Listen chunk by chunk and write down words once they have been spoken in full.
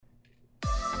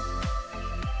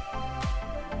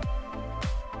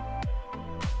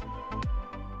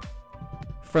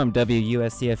From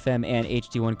WUSC-FM and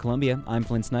HD1 Columbia, I'm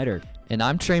Flynn Snyder. And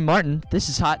I'm Trey Martin. This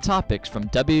is Hot Topics from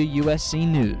WUSC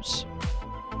News.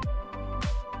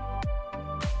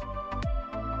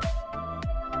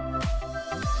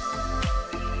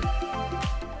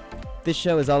 This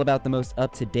show is all about the most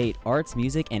up-to-date arts,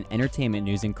 music, and entertainment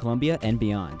news in Columbia and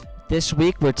beyond. This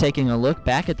week, we're taking a look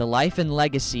back at the life and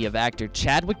legacy of actor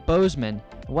Chadwick Boseman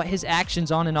and what his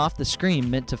actions on and off the screen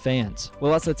meant to fans.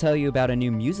 We'll also tell you about a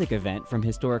new music event from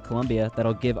Historic Columbia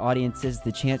that'll give audiences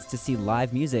the chance to see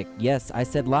live music. Yes, I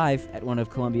said live at one of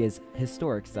Columbia's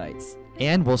historic sites.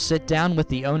 And we'll sit down with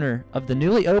the owner of the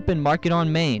newly opened Market on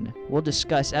Main. We'll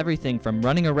discuss everything from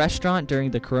running a restaurant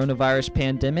during the coronavirus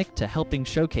pandemic to helping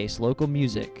showcase local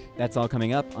music. That's all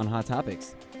coming up on Hot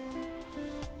Topics.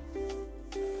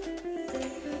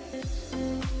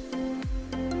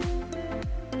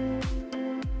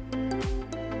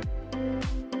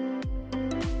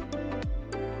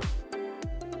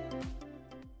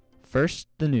 First,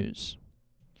 the news.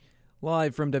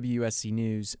 Live from WUSC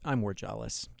News, I'm Ward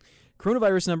Jollis.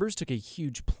 Coronavirus numbers took a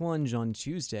huge plunge on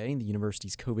Tuesday. The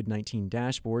university's COVID-19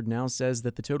 dashboard now says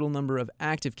that the total number of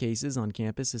active cases on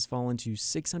campus has fallen to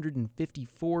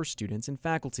 654 students and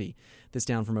faculty. This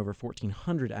down from over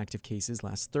 1,400 active cases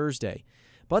last Thursday.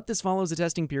 But this follows a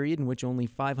testing period in which only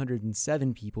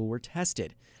 507 people were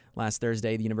tested. Last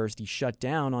Thursday, the university shut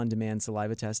down on-demand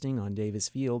saliva testing on Davis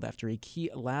Field after a key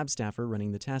lab staffer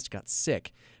running the test got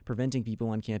sick, preventing people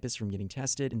on campus from getting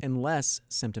tested unless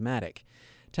symptomatic.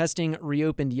 Testing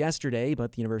reopened yesterday,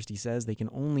 but the university says they can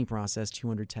only process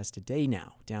 200 tests a day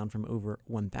now, down from over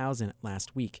 1,000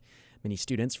 last week. Many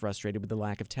students, frustrated with the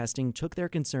lack of testing, took their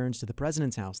concerns to the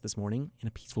president's house this morning in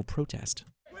a peaceful protest.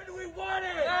 When do we want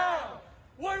it? Now!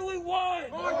 What do we want?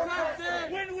 More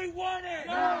testing! When do we want it?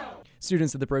 Now!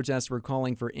 Students at the protest were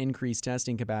calling for increased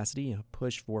testing capacity, a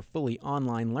push for fully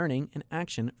online learning, and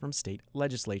action from state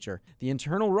legislature. The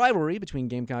internal rivalry between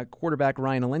Gamecock quarterback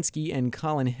Ryan Hilinski and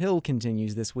Colin Hill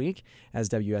continues this week. As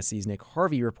WSC's Nick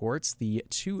Harvey reports, the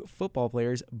two football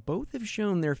players both have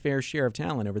shown their fair share of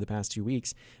talent over the past 2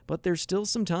 weeks, but there's still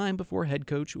some time before head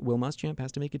coach Will Muschamp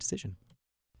has to make a decision.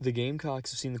 The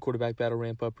Gamecocks have seen the quarterback battle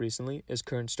ramp up recently, as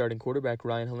current starting quarterback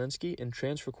Ryan Hilinski and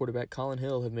transfer quarterback Colin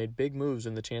Hill have made big moves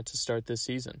in the chance to start this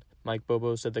season. Mike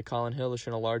Bobo said that Colin Hill has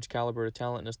shown a large caliber of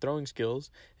talent in his throwing skills,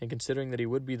 and considering that he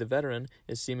would be the veteran,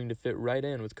 is seeming to fit right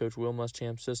in with Coach Will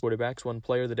Muschamp's system. Quarterbacks won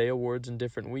Player of the Day awards in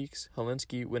different weeks,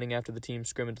 Hilinski winning after the team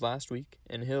scrimmaged last week,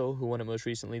 and Hill, who won it most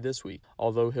recently this week.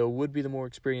 Although Hill would be the more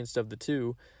experienced of the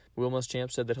two, Will Muschamp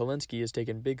said that Hilinski has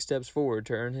taken big steps forward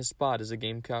to earn his spot as the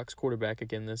Gamecocks quarterback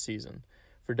again this season.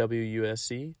 For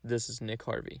WUSC, this is Nick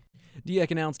Harvey.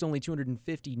 DEC announced only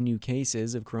 250 new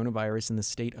cases of coronavirus in the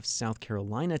state of South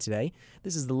Carolina today.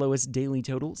 This is the lowest daily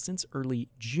total since early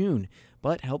June.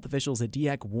 But health officials at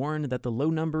DEC warned that the low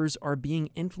numbers are being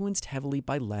influenced heavily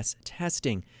by less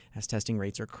testing, as testing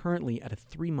rates are currently at a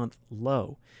 3-month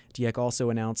low. DEC also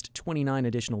announced 29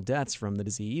 additional deaths from the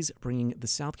disease, bringing the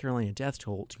South Carolina death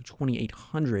toll to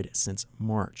 2,800 since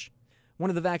March. One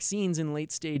of the vaccines in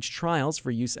late-stage trials for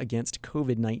use against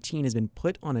COVID-19 has been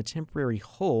put on a temporary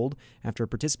hold after a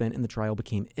participant in the trial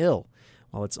became ill.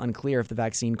 While it's unclear if the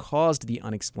vaccine caused the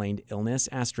unexplained illness,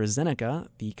 AstraZeneca,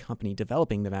 the company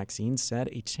developing the vaccine, said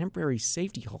a temporary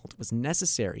safety halt was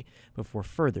necessary before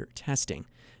further testing.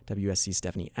 WSC's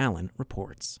Stephanie Allen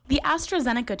reports. The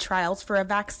AstraZeneca trials for a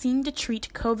vaccine to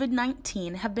treat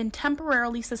COVID-19 have been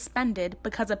temporarily suspended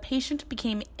because a patient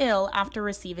became ill after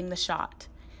receiving the shot.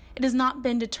 It has not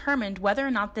been determined whether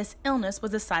or not this illness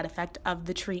was a side effect of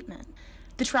the treatment.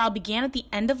 The trial began at the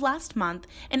end of last month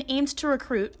and aims to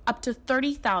recruit up to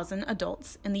 30,000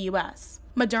 adults in the U.S.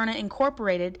 Moderna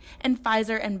Incorporated and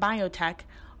Pfizer and BioNTech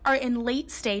are in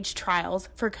late-stage trials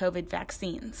for COVID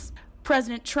vaccines.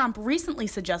 President Trump recently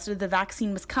suggested the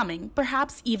vaccine was coming,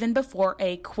 perhaps even before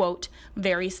a, quote,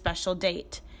 very special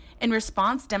date. In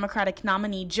response, Democratic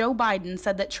nominee Joe Biden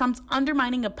said that Trump's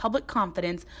undermining of public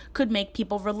confidence could make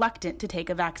people reluctant to take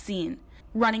a vaccine.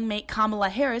 Running mate Kamala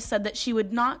Harris said that she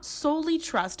would not solely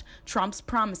trust Trump's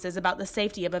promises about the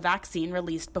safety of a vaccine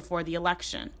released before the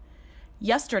election.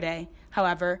 Yesterday,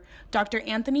 however, Dr.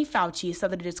 Anthony Fauci said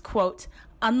that it is, quote,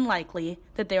 unlikely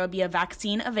that there will be a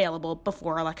vaccine available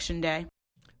before Election Day.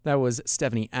 That was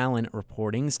Stephanie Allen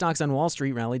reporting. Stocks on Wall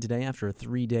Street rallied today after a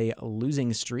 3-day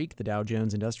losing streak. The Dow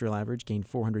Jones Industrial Average gained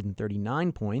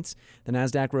 439 points. The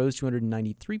Nasdaq rose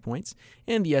 293 points.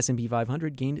 And the S&P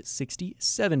 500 gained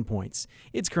 67 points.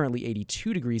 It's currently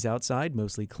 82 degrees outside,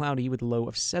 mostly cloudy with a low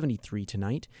of 73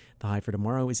 tonight. The high for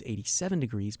tomorrow is 87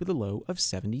 degrees with a low of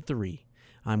 73.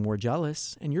 I'm Ward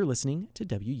Jollis, and you're listening to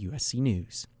WUSC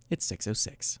News. It's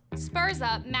 6:06. Spurs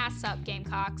up, masks up,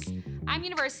 Gamecocks. I'm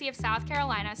University of South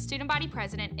Carolina Student Body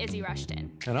President Izzy Rushton.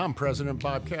 And I'm President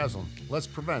Bob Caslen. Let's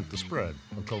prevent the spread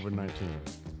of COVID-19.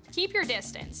 Keep your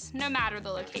distance, no matter the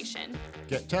location.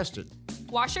 Get tested.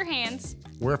 Wash your hands.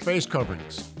 Wear face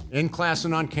coverings. In class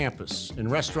and on campus, in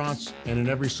restaurants, and in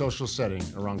every social setting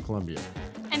around Columbia.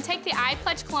 And take the I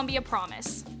Pledge Columbia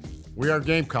promise. We are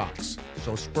Gamecocks,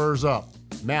 so Spurs up,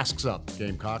 masks up,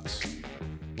 Gamecocks.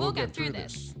 We'll get through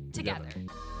this together.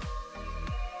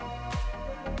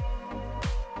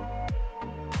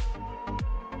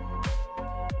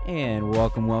 And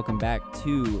welcome back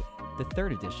to the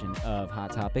third edition of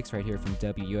Hot Topics right here from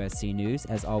WUSC News.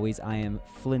 As always, I am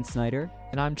Flynn Snyder.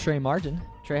 And I'm Trey Martin.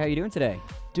 Trey, how you doing today?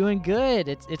 Doing good.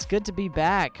 It's good to be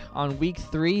back on week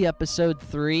 3, episode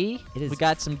 3. It is. We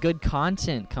got some good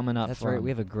content coming up. That's right. We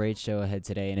have a great show ahead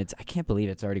today, and I can't believe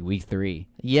it's already week 3.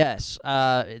 Yes.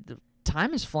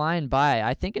 Time is flying by.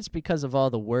 I think it's because of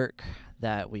all the work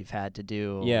that we've had to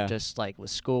do, just like with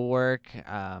schoolwork,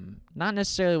 not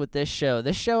necessarily with this show.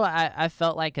 This show I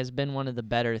felt like has been one of the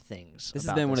better things. This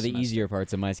has been one of the easier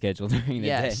parts of my schedule during the day.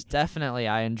 Yes, definitely.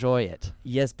 I enjoy it.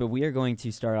 Yes, but we are going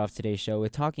to start off today's show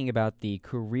with talking about the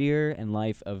career and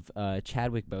life of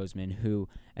Chadwick Boseman, who,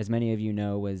 as many of you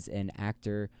know, was an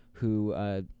actor who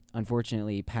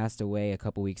unfortunately passed away a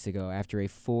couple weeks ago after a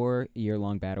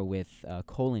 4-year-long battle with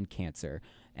colon cancer.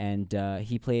 And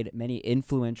he played many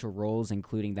influential roles,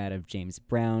 including that of James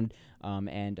Brown,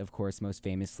 and, of course, most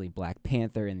famously Black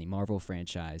Panther in the Marvel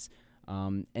franchise.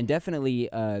 And definitely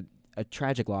a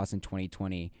tragic loss in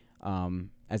 2020,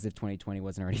 as if 2020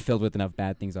 wasn't already filled with enough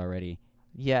bad things already.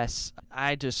 Yes,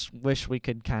 I just wish we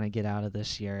could kind of get out of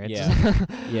this year.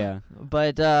 Yeah.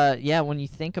 But, when you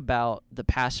think about the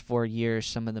past 4 years,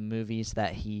 some of the movies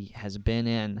that he has been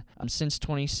in, since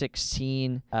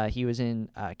 2016, he was in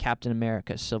Captain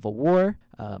America Civil War,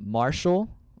 Marshall,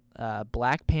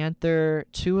 Black Panther,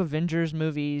 2 Avengers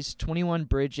movies, 21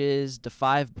 Bridges, The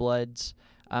Five Bloods,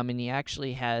 and he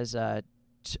actually has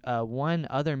one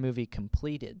other movie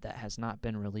completed that has not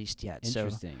been released yet.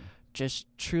 Interesting. So, just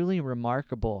truly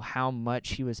remarkable how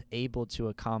much he was able to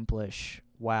accomplish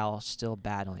while still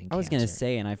battling cancer. I was going to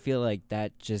say, and I feel like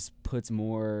that just puts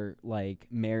more,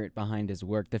 merit behind his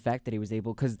work. The fact that he was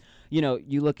able, because,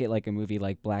 you look at, a movie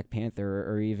like Black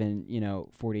Panther or even,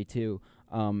 42,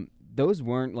 those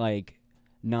weren't,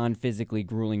 non-physically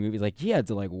grueling movies. He had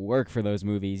to, work for those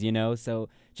movies, So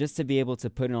just to be able to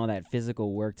put in all that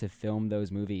physical work to film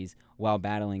those movies while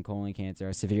battling colon cancer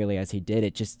as severely as he did,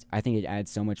 I think it adds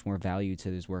so much more value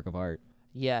to his work of art.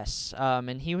 Yes,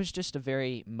 and he was just a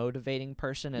very motivating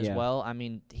person as well. I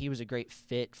mean, he was a great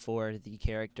fit for the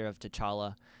character of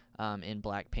T'Challa in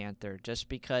Black Panther, just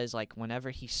because, whenever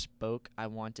he spoke, I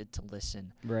wanted to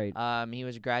listen. Right. He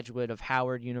was a graduate of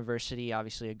Howard University,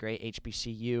 obviously a great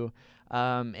HBCU,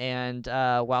 and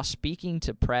while speaking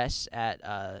to press at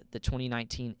the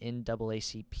 2019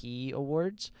 NAACP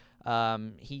Awards,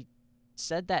 he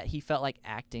said that he felt like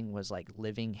acting was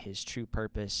living his true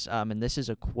purpose. And this is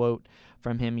a quote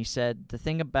from him. He said, "The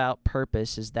thing about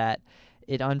purpose is that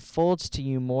it unfolds to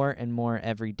you more and more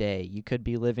every day. You could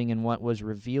be living in what was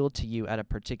revealed to you at a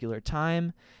particular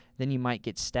time. Then you might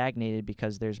get stagnated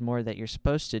because there's more that you're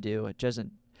supposed to do. It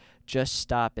doesn't just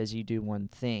stop as you do one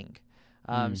thing."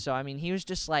 So, I mean, he was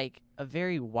just a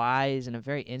very wise and a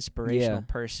very inspirational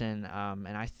person.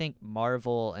 And I think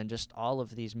Marvel and just all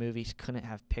of these movies couldn't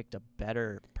have picked a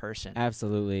better person.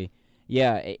 Absolutely.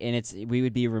 Yeah, and we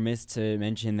would be remiss to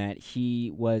mention that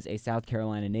he was a South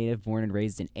Carolina native, born and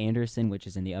raised in Anderson, which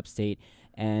is in the upstate.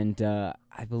 And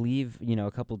I believe,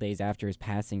 a couple days after his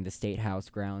passing, the State House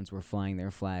grounds were flying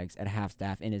their flags at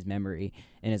half-staff in his memory,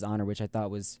 in his honor, which I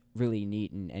thought was really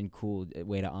neat and cool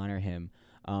way to honor him.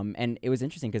 And it was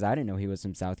interesting because I didn't know he was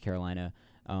from South Carolina.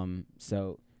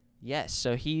 Yes,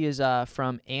 so he is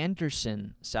from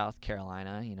Anderson, South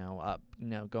Carolina, up,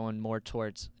 going more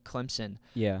towards Clemson.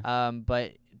 Yeah.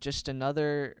 But just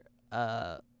another,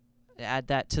 add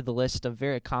that to the list of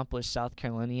very accomplished South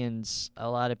Carolinians. A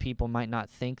lot of people might not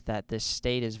think that this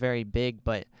state is very big,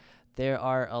 but there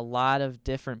are a lot of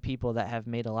different people that have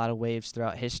made a lot of waves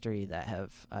throughout history that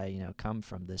have, come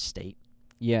from this state.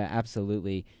 Yeah,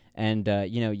 absolutely. And,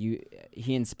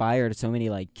 he inspired so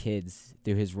many, kids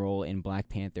through his role in Black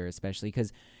Panther, especially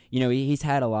because, he's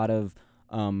had a lot of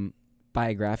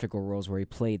biographical roles where he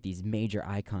played these major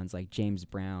icons like James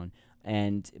Brown.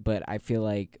 But I feel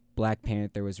like Black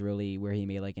Panther was really where he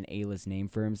made, an A-list name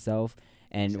for himself.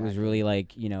 And It was really,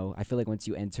 I feel like once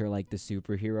you enter, the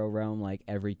superhero realm,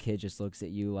 every kid just looks at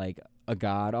you like a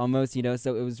god almost,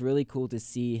 So it was really cool to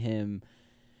see him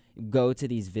go to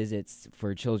these visits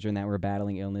for children that were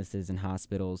battling illnesses in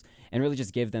hospitals and really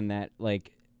just give them that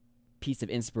like piece of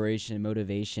inspiration and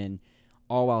motivation,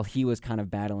 all while he was kind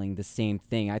of battling the same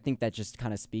thing. I think that just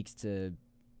kind of speaks to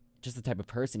just the type of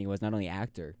person he was, not only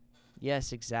actor.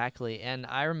 Yes, exactly. And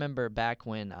I remember back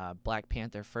when Black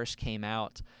Panther first came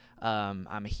out, I'm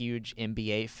a huge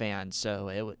NBA fan,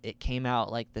 so it came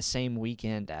out like the same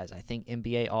weekend as I think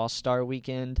NBA All-Star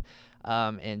Weekend.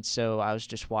 And so I was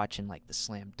just watching like the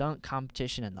slam dunk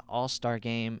competition and the All-Star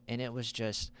game, and it was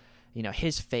just,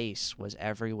 his face was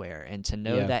everywhere. And to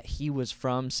know that he was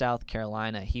from South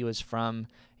Carolina, he was from,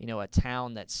 a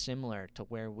town that's similar to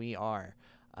where we are,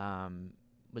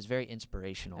 was very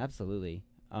inspirational. Absolutely.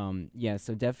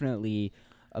 So definitely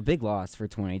a big loss for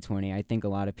 2020. I think a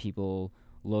lot of people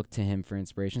look to him for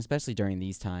inspiration, especially during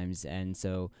these times. And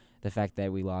so the fact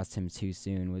that we lost him too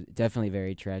soon was definitely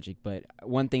very tragic. But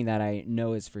one thing that I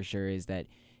know is for sure is that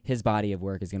his body of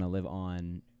work is going to live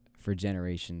on for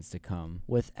generations to come.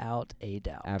 Without a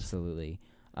doubt. Absolutely.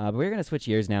 But we're going to switch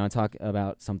gears now and talk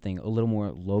about something a little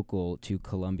more local to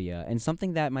Columbia, and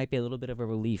something that might be a little bit of a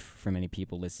relief for many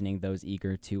people listening, those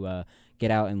eager to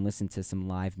get out and listen to some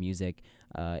live music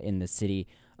in the city.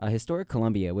 Historic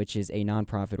Columbia, which is a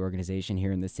nonprofit organization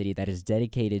here in the city that is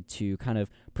dedicated to kind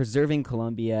of preserving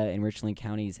Columbia and Richland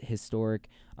County's historic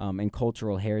and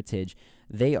cultural heritage,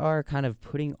 they are kind of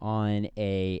putting on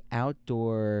a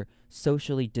outdoor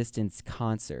socially distanced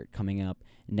concert coming up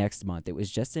next month. It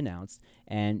was just announced,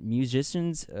 and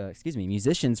musicians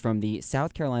from the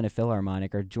South Carolina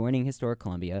Philharmonic are joining Historic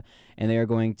Columbia, and they are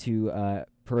going to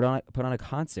put on a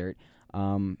concert.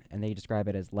 And they describe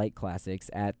it as light classics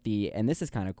at and this is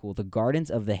kind of cool, the Gardens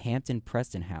of the Hampton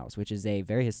Preston House, which is a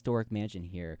very historic mansion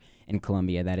here in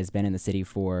Columbia that has been in the city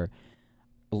for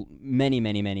many,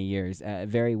 many, many years. A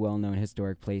very well-known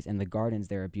historic place, and the gardens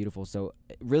there are beautiful. So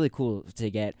really cool to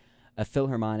get a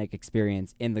Philharmonic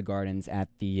experience in the gardens at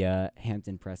the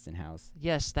Hampton Preston House.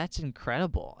 Yes, that's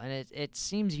incredible, and it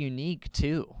seems unique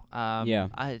too.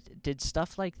 Did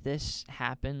stuff like this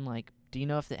happen? Like, do you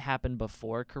know if it happened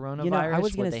before coronavirus? I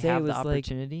was going to say it was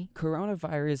opportunity? Like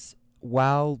coronavirus,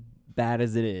 while bad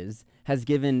as it is, has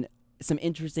given some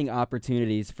interesting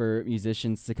opportunities for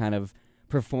musicians to kind of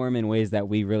perform in ways that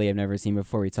we really have never seen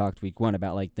before. We talked week one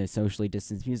about like the socially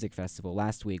distanced music festival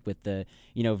last week with the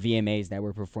VMAs that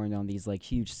were performed on these like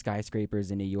huge skyscrapers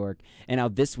in New York, and now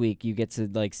this week you get to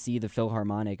like see the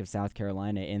Philharmonic of South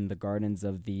Carolina in the gardens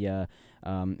of the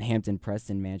Hampton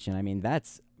Preston mansion. I mean,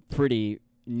 that's pretty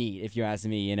neat if you ask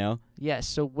me. Yes.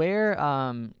 So where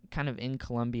kind of in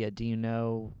Columbia, do you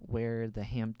know where the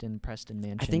Hampton Preston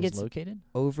mansion I think is it's located?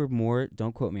 Over more,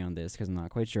 don't quote me on this because I'm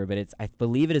not quite sure, but I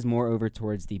believe it is more over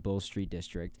towards the Bull Street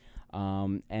district.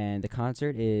 And the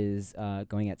concert is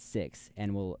going at 6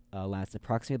 and will last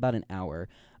approximately about an hour.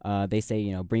 They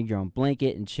say, bring your own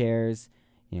blanket and chairs,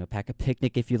 pack a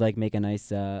picnic if you like, make a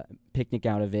nice picnic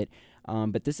out of it.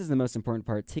 But this is the most important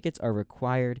part. Tickets are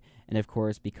required, and of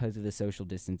course, because of the social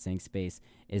distancing, space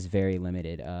is very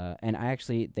limited. And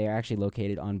they are actually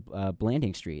located on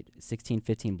Blanding Street,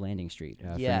 1615 Blanding Street, for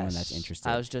anyone that's interested.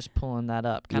 I was just pulling that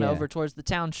up, kind of over towards the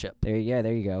township. There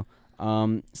you go.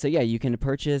 You can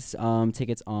purchase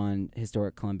tickets on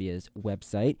Historic Columbia's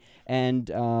website,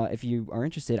 and if you are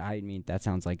interested, I mean, that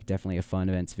sounds like definitely a fun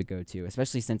event to go to,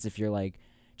 especially since if you're like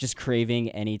just craving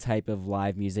any type of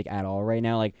live music at all right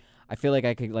now, like I feel like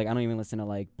I could, like, I don't even listen to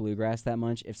like bluegrass that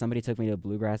much. If somebody took me to a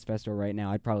bluegrass festival right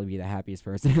now, I'd probably be the happiest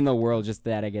person in the world just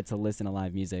that I get to listen to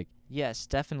live music. Yes,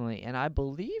 definitely. And I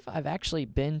believe I've actually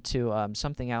been to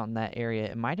something out in that area.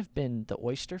 It might have been the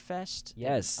Oyster Fest.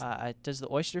 Yes. Does the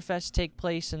Oyster Fest take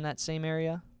place in that same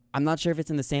area? I'm not sure if it's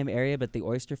in the same area, but the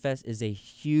Oyster Fest is a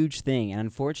huge thing, and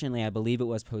unfortunately, I believe it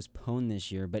was postponed this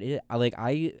year. But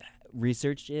I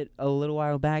researched it a little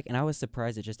while back, and I was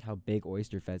surprised at just how big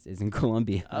Oyster Fest is in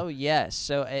Columbia. Oh, yes.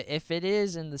 So if it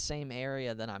is in the same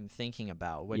area that I'm thinking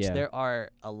about, which there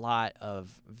are a lot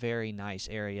of very nice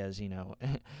areas,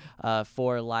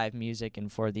 for live music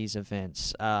and for these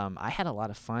events. I had a lot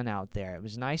of fun out there. It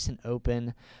was nice and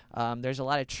open. There's a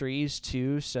lot of trees,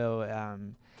 too, so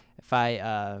if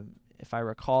I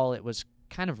recall, it was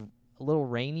kind of a little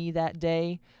rainy that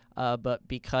day, but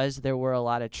because there were a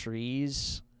lot of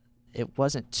trees, it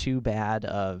wasn't too bad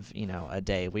of, a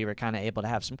day. We were kind of able to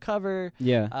have some cover.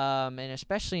 Yeah. And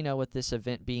especially, with this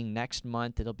event being next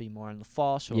month, it'll be more in the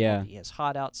fall, so it won't be as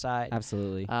hot outside.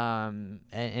 Absolutely. And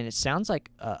it sounds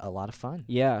like a lot of fun.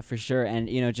 Yeah, for sure. And,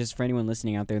 just for anyone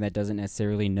listening out there that doesn't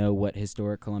necessarily know what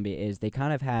Historic Columbia is, they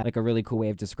kind of have like a really cool way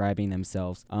of describing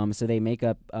themselves. So they make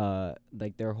up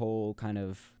like their whole kind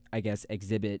of I guess,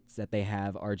 exhibits that they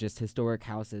have are just historic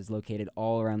houses located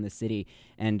all around the city,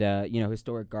 and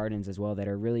historic gardens as well that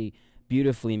are really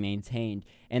beautifully maintained.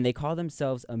 And they call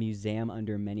themselves a museum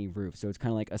under many roofs. So it's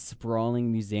kind of like a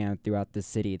sprawling museum throughout the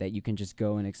city that you can just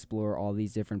go and explore all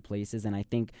these different places. And I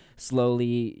think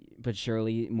slowly but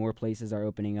surely more places are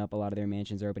opening up. A lot of their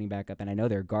mansions are opening back up. And I know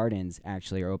their gardens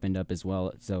actually are opened up as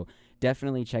well. So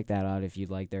definitely check that out if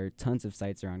you'd like. There are tons of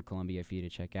sites around Columbia for you to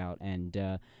check out. And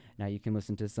now you can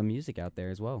listen to some music out there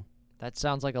as well. That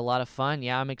sounds like a lot of fun.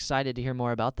 Yeah, I'm excited to hear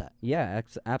more about that. Yeah,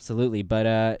 absolutely.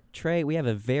 But Trey, we have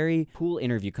a very cool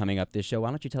interview coming up this show. Why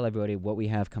don't you tell everybody what we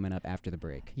have coming up after the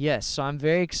break? Yes, so I'm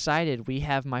very excited. We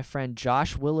have my friend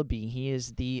Josh Willoughby. He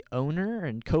is the owner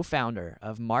and co-founder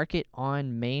of Market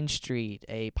on Main Street,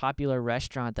 a popular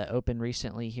restaurant that opened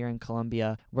recently here in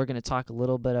Columbia. We're going to talk a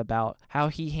little bit about how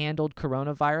he handled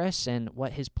coronavirus and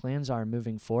what his plans are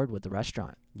moving forward with the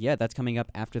restaurant. Yeah, that's coming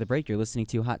up after the break. You're listening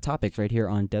to Hot Topics right here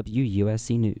on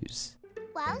WUSC News.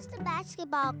 Why was the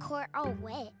basketball court all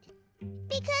wet?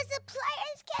 Because the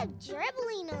players kept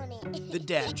dribbling on it. The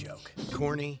dad joke.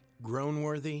 Corny,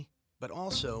 groan-worthy, but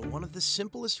also one of the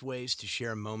simplest ways to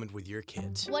share a moment with your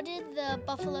kids. What did the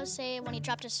buffalo say when he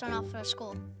dropped his son off for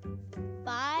school?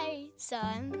 Bye,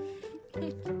 son.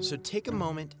 So take a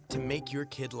moment to make your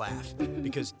kid laugh,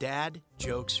 because dad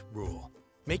jokes rule.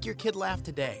 Make your kid laugh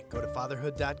today. Go to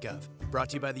fatherhood.gov. Brought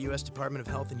to you by the U.S. Department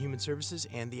of Health and Human Services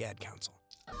and the Ad Council.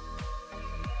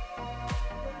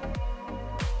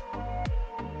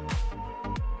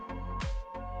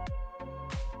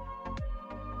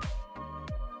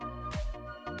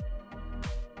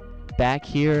 Back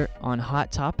here on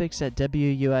Hot Topics at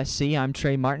WUSC, I'm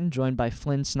Trey Martin, joined by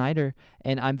Flynn Snyder,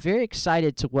 and I'm very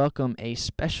excited to welcome a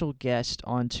special guest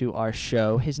onto our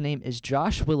show. His name is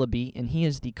Josh Willoughby, and he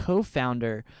is the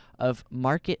co-founder of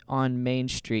Market on Main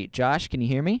Street. Josh, can you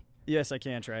hear me? Yes, I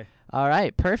can, Trey. All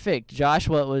right, perfect. Josh,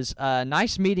 well, it was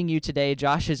nice meeting you today.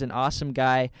 Josh is an awesome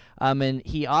guy, and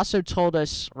he also told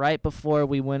us right before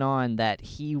we went on that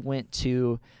he went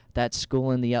to that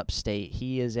school in the upstate.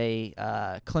 He is a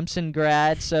Clemson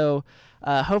grad, so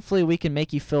hopefully we can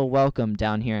make you feel welcome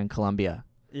down here in Columbia.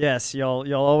 Yes,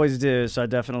 y'all always do, so I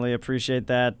definitely appreciate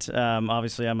that.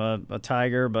 Obviously, I'm a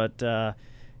Tiger, but I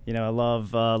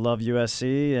love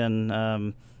USC,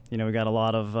 and we got a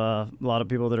lot of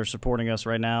people that are supporting us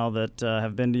right now that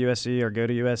have been to USC or go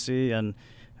to USC, and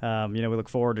we look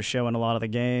forward to showing a lot of the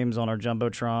games on our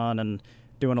Jumbotron and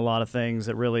doing a lot of things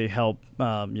that really help,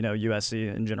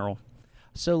 USC in general.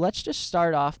 So let's just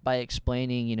start off by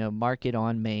explaining, Market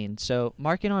on Main. So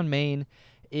Market on Main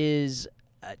is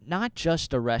not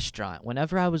just a restaurant.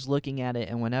 Whenever I was looking at it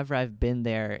and whenever I've been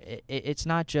there, it's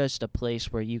not just a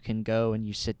place where you can go and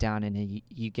you sit down and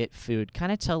you get food.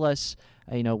 Kind of tell us,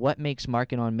 what makes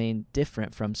Market on Main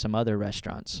different from some other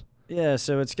restaurants. Yeah,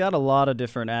 so it's got a lot of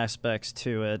different aspects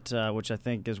to it, which I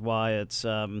think is why it's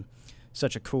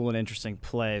such a cool and interesting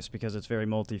place, because it's very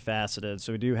multifaceted.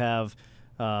 So we do have,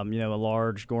 a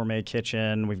large gourmet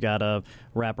kitchen. We've got a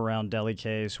wraparound deli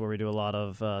case where we do a lot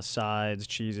of sides,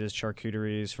 cheeses,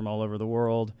 charcuteries from all over the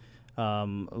world, a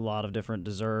lot of different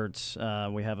desserts.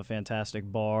 We have a fantastic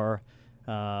bar,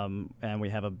 and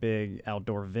we have a big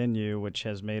outdoor venue, which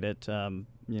has made it,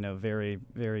 very,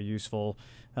 very useful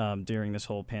during this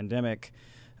whole pandemic.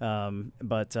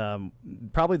 But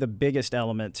probably the biggest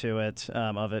element to it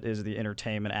of it is the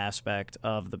entertainment aspect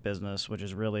of the business, which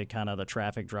is really kind of the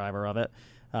traffic driver of it.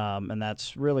 And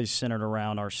that's really centered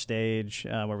around our stage,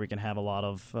 where we can have a lot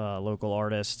of local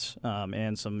artists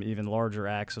and some even larger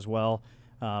acts as well,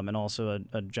 and also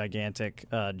a gigantic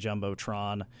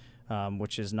Jumbotron,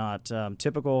 which is not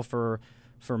typical for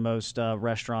most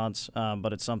restaurants,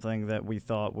 but it's something that we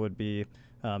thought would be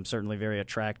certainly very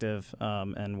attractive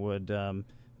and would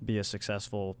be a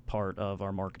successful part of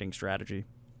our marketing strategy.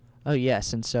 Oh,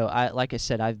 yes. And so, like I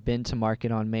said, I've been to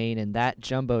Market on Main, and that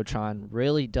Jumbotron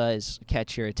really does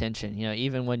catch your attention.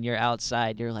 Even when you're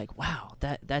outside, you're like, wow,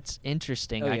 that's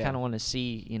interesting. I kind of want to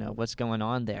see, what's going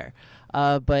on there.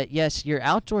 But, yes, your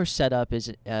outdoor setup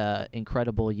is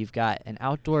incredible. You've got an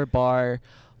outdoor bar,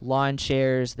 lawn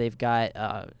chairs. They've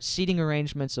got seating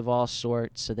arrangements of all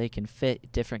sorts so they can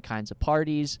fit different kinds of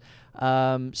parties.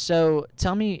 So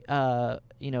tell me,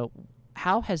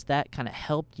 how has that kind of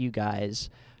helped you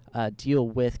guys deal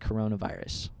with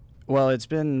coronavirus? Well, it's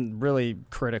been really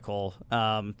critical.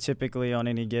 Typically on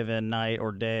any given night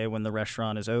or day when the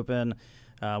restaurant is open,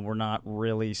 we're not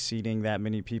really seating that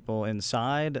many people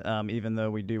inside, even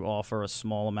though we do offer a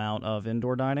small amount of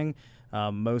indoor dining.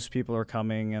 Most people are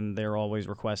coming and they're always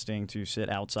requesting to sit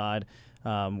outside,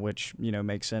 which,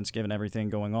 makes sense given everything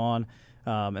going on.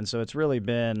 And so it's really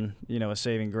been, a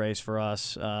saving grace for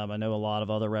us. I know a lot of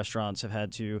other restaurants have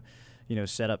had to,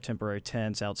 set up temporary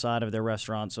tents outside of their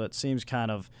restaurants. So it seems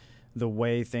kind of the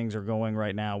way things are going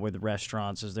right now with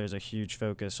restaurants is there's a huge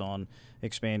focus on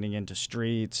expanding into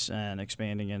streets and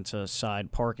expanding into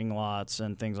side parking lots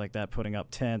and things like that, putting up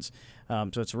tents. So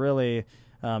it's really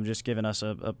just given us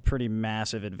a pretty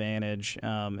massive advantage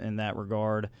in that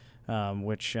regard.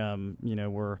 Which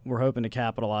we're hoping to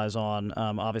capitalize on.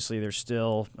 Obviously, there's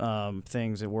still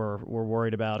things that we're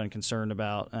worried about and concerned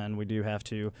about, and we do have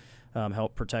to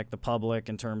help protect the public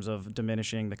in terms of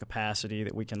diminishing the capacity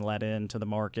that we can let into the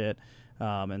market,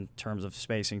 in terms of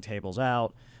spacing tables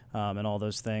out and all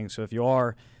those things. So if you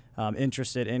are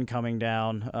interested in coming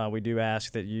down, we do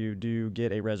ask that you do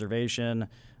get a reservation.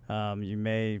 You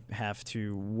may have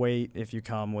to wait if you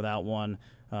come without one.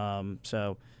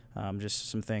 Just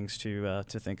some things to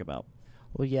think about.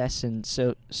 Well, yes, and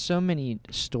so many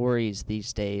stories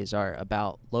these days are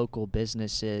about local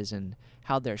businesses and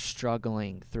how they're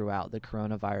struggling throughout the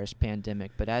coronavirus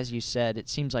pandemic. But as you said, it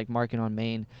seems like Market on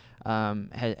Main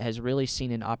has really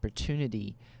seen an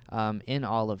opportunity in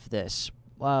all of this.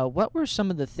 What were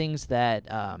some of the things that,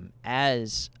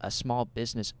 as a small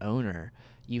business owner,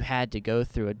 you had to go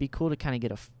through? It'd be cool to kind of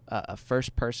get a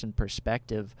first-person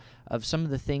perspective of some of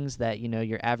the things that,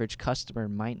 your average customer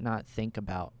might not think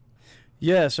about.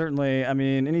 Yeah, certainly. I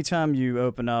mean, anytime you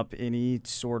open up any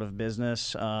sort of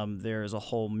business, there's a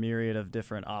whole myriad of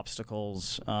different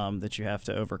obstacles that you have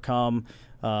to overcome.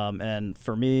 And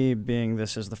for me, being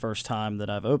this is the first time that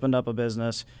I've opened up a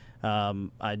business,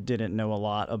 I didn't know a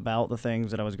lot about the things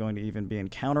that I was going to even be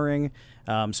encountering.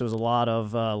 So it was a lot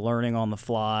of learning on the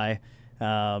fly.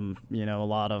 A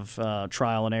lot of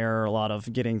trial and error, a lot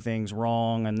of getting things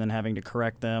wrong and then having to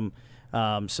correct them.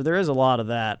 So there is a lot of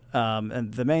that.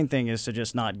 And the main thing is to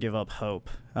just not give up hope.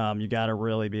 You got to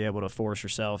really be able to force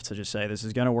yourself to just say, this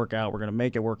is going to work out. We're going to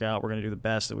make it work out. We're going to do the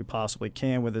best that we possibly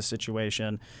can with this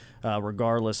situation,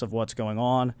 regardless of what's going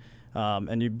on.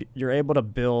 And you're able to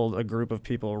build a group of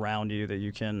people around you that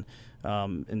you can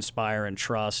inspire and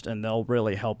trust, and they'll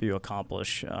really help you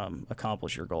accomplish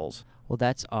your goals. Well,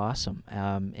 that's awesome.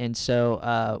 And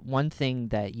so one thing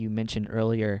that you mentioned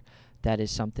earlier that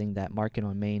is something that Market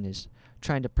on Main is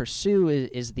trying to pursue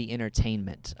is the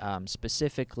entertainment,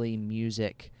 specifically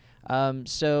music.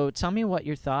 So tell me what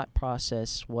your thought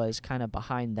process was kind of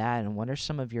behind that, and what are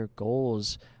some of your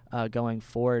goals going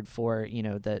forward for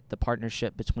the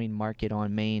partnership between Market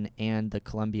on Main and the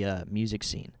Columbia music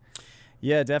scene?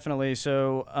 Yeah, definitely.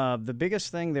 So the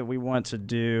biggest thing that we want to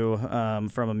do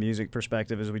from a music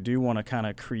perspective is we do want to kind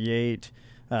of create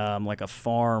like a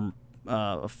farm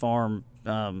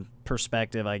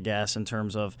perspective, I guess, in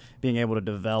terms of being able to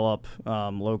develop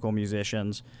local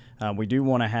musicians. We do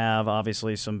want to have,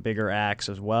 obviously, some bigger acts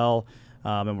as well,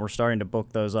 and we're starting to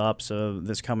book those up. So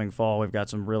this coming fall, we've got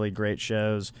some really great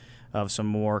shows of some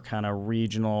more kind of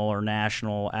regional or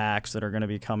national acts that are going to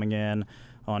be coming in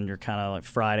on your kind of like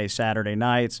Friday, Saturday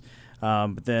nights.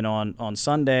 But then on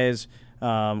Sundays,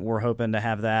 we're hoping to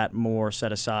have that more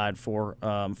set aside for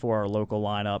our local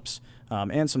lineups,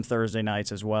 and some Thursday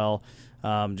nights as well,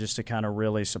 just to kind of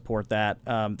really support that.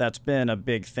 That's been a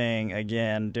big thing,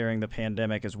 again, during the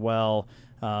pandemic as well.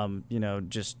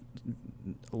 Just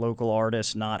local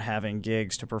artists not having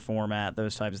gigs to perform at,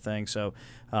 those types of things. So,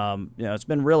 it's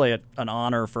been really an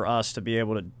honor for us to be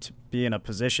able to be in a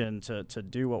position to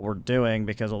do what we're doing,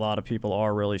 because a lot of people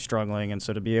are really struggling. And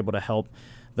so to be able to help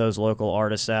those local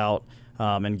artists out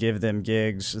and give them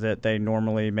gigs that they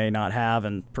normally may not have,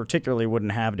 and particularly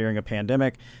wouldn't have during a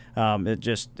pandemic,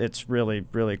 it's really,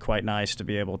 really quite nice to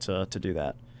be able to do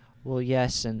that. Well,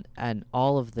 yes, and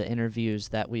all of the interviews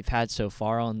that we've had so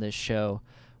far on this show,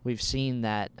 we've seen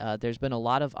that there's been a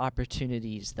lot of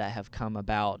opportunities that have come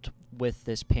about with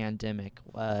this pandemic.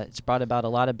 It's brought about a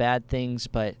lot of bad things,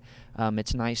 but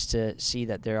it's nice to see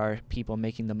that there are people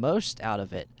making the most out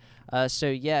of it. So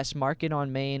yes, Market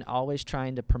on Main, always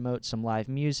trying to promote some live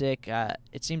music.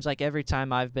 It seems like every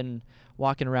time I've been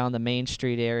walking around the Main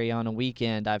Street area on a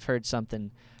weekend, I've heard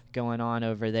something going on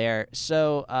over there.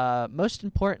 So most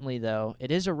importantly, though,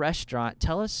 it is a restaurant.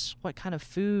 Tell us what kind of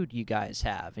food you guys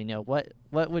have. What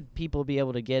would people be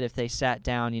able to get if they sat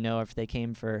down, if they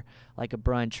came for like a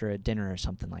brunch or a dinner or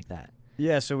something like that?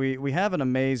 Yeah, so we have an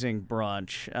amazing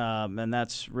brunch, and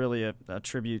that's really a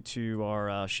tribute to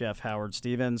our chef, Howard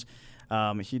Stevens.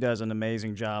 He does an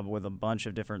amazing job with a bunch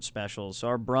of different specials. So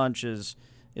our brunch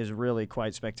is really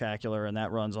quite spectacular, and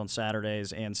that runs on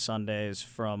Saturdays and Sundays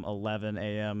from 11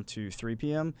 a.m. to 3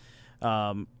 p.m.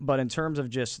 But in terms of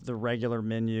just the regular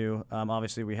menu,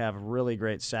 obviously we have really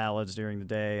great salads during the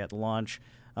day at lunch.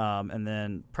 And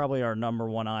then probably our number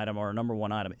one item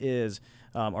is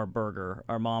our burger.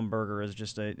 Our mom burger is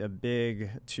just a big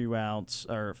 2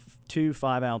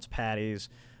 5-ounce patties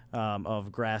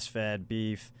of grass-fed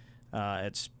beef.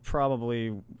 It's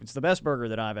the best burger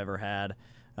that I've ever had,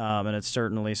 and it's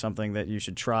certainly something that you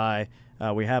should try.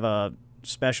 We have a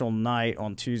special night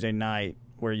on Tuesday night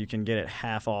where you can get it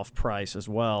half off price as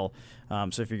well.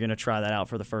 So if you're going to try that out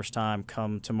for the first time,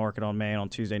 come to Market on Main on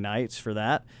Tuesday nights for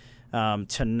that.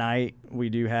 Tonight we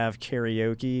do have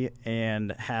karaoke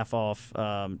and half off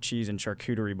cheese and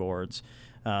charcuterie boards.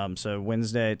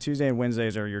 So Tuesday and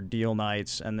Wednesdays are your deal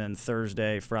nights, and then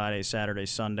Thursday, Friday, Saturday,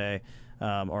 Sunday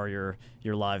are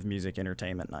your live music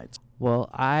entertainment nights. Well,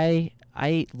 I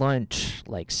ate lunch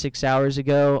like 6 hours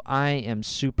ago. I am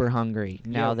super hungry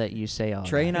now that you say all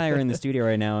Trey that. and I are in the studio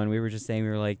right now, and we were just saying, we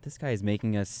were like, this guy is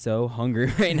making us so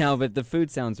hungry right now, but the food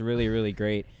sounds really, really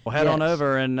great. Well, head on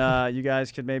over, and you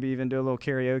guys could maybe even do a little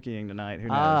karaokeing tonight. Who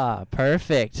knows? Ah,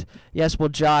 perfect. Yes, well,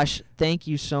 Josh, thank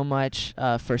you so much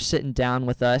for sitting down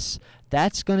with us.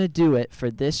 That's going to do it for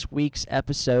this week's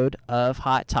episode of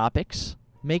Hot Topics.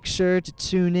 Make sure to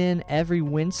tune in every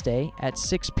Wednesday at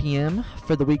 6 p.m.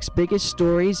 for the week's biggest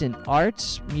stories in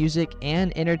arts, music,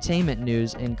 and entertainment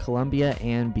news in Columbia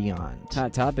and beyond.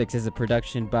 Hot Topics is a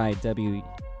production by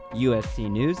WUSC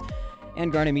News and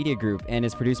Garnet Media Group, and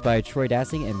is produced by Troy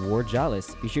Dassing and Ward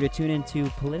Jollis. Be sure to tune in to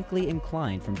Politically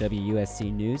Inclined from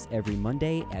WUSC News every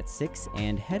Monday at 6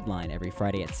 and Headline every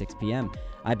Friday at 6 p.m.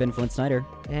 I've been Flint Snyder.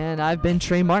 And I've been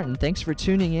Trey Martin. Thanks for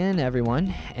tuning in,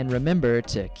 everyone. And remember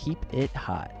to keep it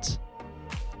hot.